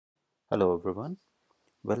Hello everyone,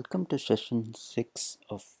 welcome to session 6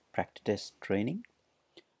 of PractiTest training.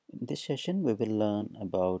 In this session we will learn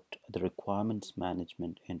about the requirements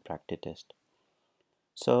management in PractiTest.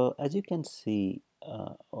 So as you can see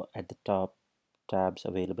at the top tabs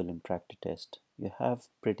available in PractiTest, you have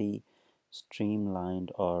pretty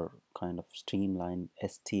streamlined or kind of streamlined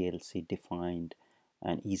STLC defined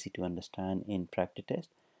and easy to understand in PractiTest.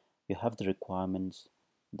 You have the requirements,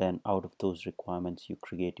 then out of those requirements you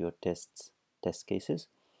create your test cases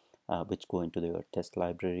which go into your test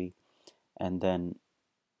library, and then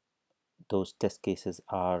those test cases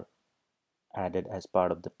are added as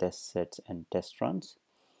part of the test sets and test runs.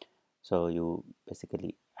 So you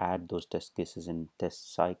basically add those test cases in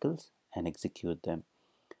test cycles and execute them.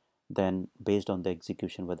 Then based on the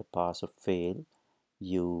execution, whether pass or fail,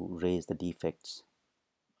 you raise the defects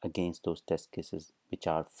against those test cases which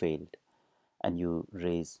are failed, and you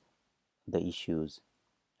raise the issues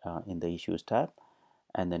in the issues tab.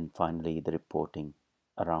 And then finally the reporting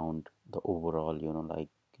around the overall, like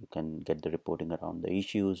you can get the reporting around the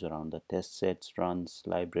issues, around the test sets, runs,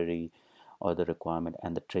 library, or the requirement,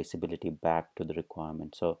 and the traceability back to the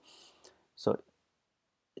requirement. So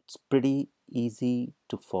it's pretty easy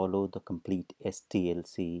to follow the complete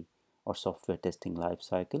STLC or software testing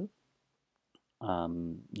lifecycle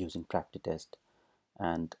using PractiTest,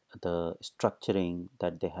 and the structuring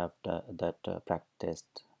that they have PractiTest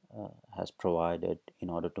has provided in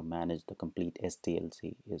order to manage the complete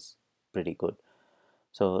STLC is pretty good.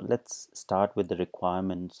 So let's start with the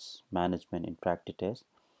requirements management in PractiTest.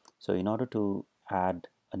 So in order to add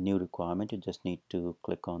a new requirement, you just need to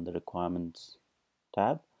click on the requirements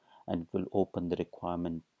tab and it will open the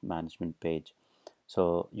requirement management page.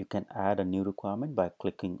 So you can add a new requirement by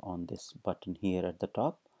clicking on this button here at the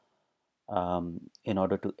top. In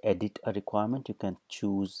order to edit a requirement, you can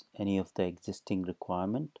choose any of the existing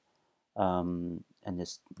requirement and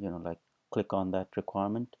just like click on that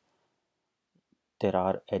requirement. There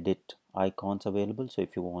are edit icons available, so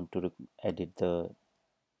if you want to edit the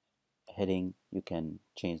heading, you can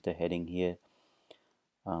change the heading here.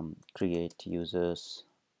 Create users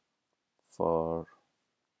for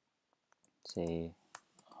say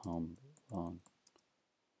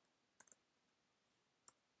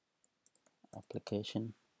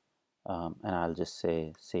application, and I'll just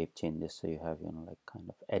say save changes, so you have like kind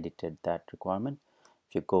of edited that requirement.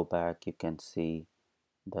 If you go back, you can see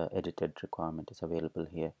the edited requirement is available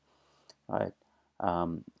here. All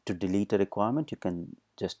right. To delete a requirement, you can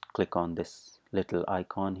just click on this little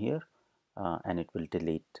icon here and it will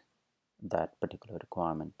delete that particular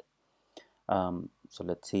requirement. So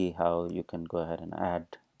let's see how you can go ahead and add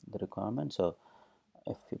the requirement. So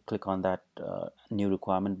if you click on that new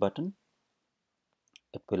requirement button,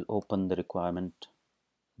 it will open the requirement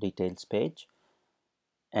details page.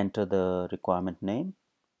 Enter the requirement name.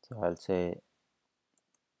 So I'll say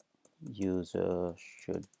user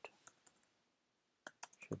should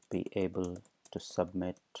be able to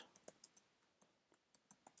submit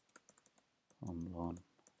home loan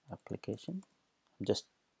application. I'm just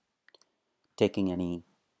taking any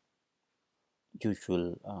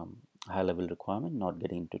usual high-level requirement, not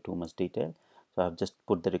getting into too much detail. So I've just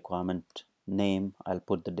put the requirement name. I'll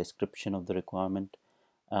put the description of the requirement,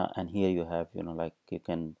 and here you have like you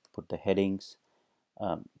can put the headings.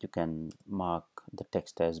 You can mark the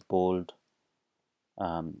text as bold,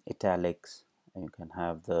 italics, and you can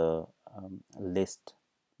have the list,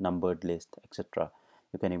 numbered list, etc.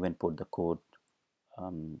 You can even put the code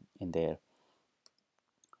in there.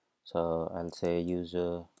 So I'll say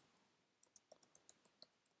user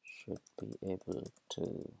should be able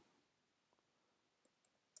to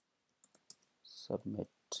submit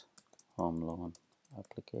home loan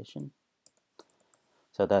application.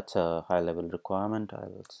 So that's a high-level requirement, I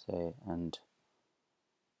will say. And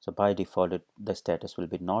so by default the status will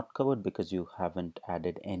be not covered because you haven't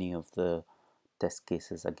added any of the test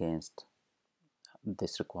cases against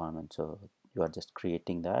this requirement. So you are just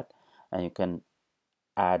creating that, and you can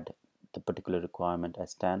add the particular requirement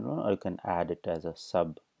as standalone, or you can add it as a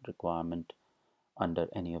sub requirement under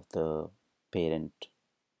any of the parent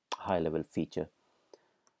high-level feature.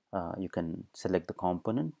 You can select the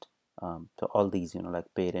component. So all these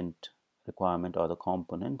like parent requirement or the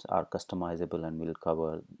components are customizable, and we'll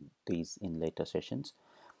cover these in later sessions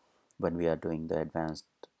when we are doing the advanced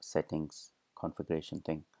settings configuration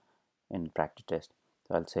thing in PractiTest.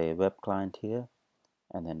 So I'll say web client here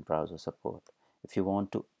and then browser support. If you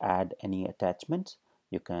want to add any attachments,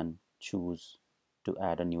 you can choose to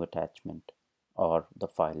add a new attachment or the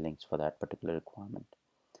file links for that particular requirement,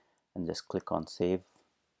 and just click on save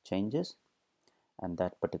changes, and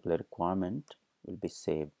that particular requirement will be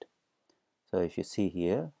saved. So if you see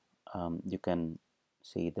here, you can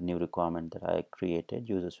see the new requirement that I created.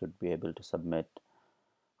 Users should be able to submit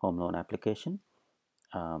home loan application,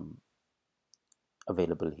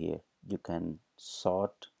 available here. You can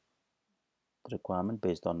sort the requirement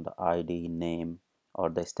based on the ID, name, or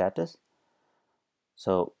the status.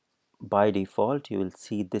 So by default, you will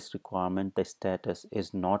see this requirement, the status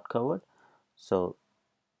is not covered. So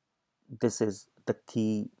this is the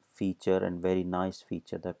key feature and very nice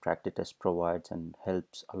feature that PractiTest provides and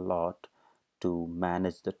helps a lot to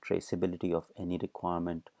manage the traceability of any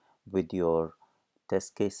requirement with your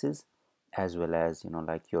test cases, as well as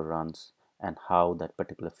like your runs, and how that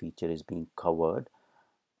particular feature is being covered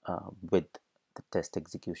with the test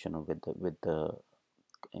execution, or with the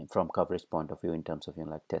from coverage point of view, in terms of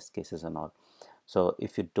like test cases and all. So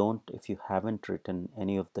if you haven't written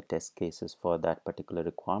any of the test cases for that particular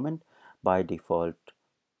requirement, by default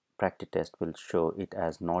PractiTest will show it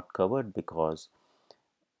as not covered, because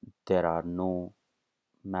there are no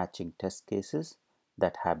matching test cases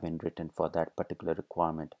that have been written for that particular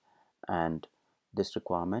requirement, and this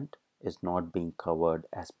requirement is not being covered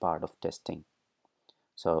as part of testing.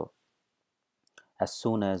 So as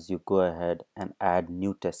soon as you go ahead and add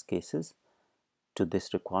new test cases to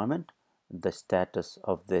this requirement, the status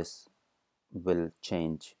of this will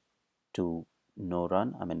change to no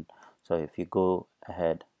run. So if you go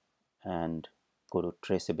ahead and go to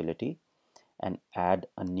traceability and add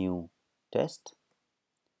a new test,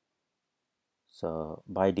 so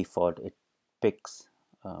by default it picks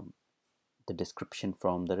the description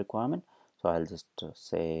from the requirement. So I'll just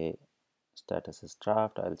say status is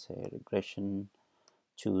draft, I'll say regression,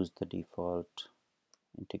 choose the default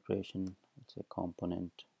integration, let's say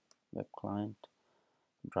component web client,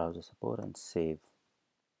 browser support, and save,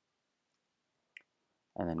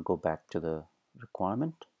 and then go back to the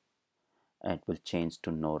requirement, and it will change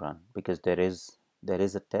to no run, because there is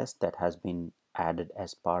a test that has been added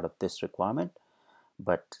as part of this requirement,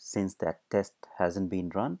 but since that test hasn't been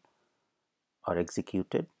run or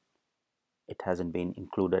executed, it hasn't been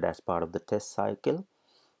included as part of the test cycle,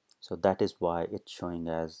 so that is why it's showing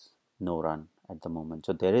as no run at the moment.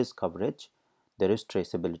 So there is coverage, there is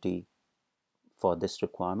traceability for this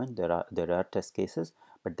requirement, there are test cases,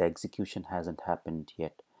 but the execution hasn't happened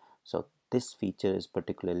yet. So this feature is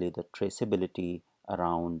particularly the traceability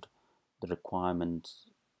around the requirements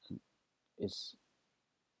is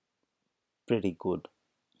pretty good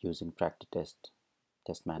using PractiTest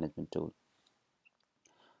test management tool.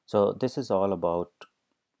 So this is all about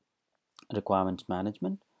requirements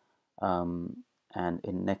management, and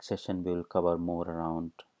in next session we will cover more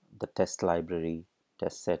around the test library,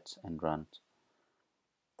 test sets, and runs.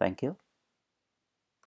 Thank you.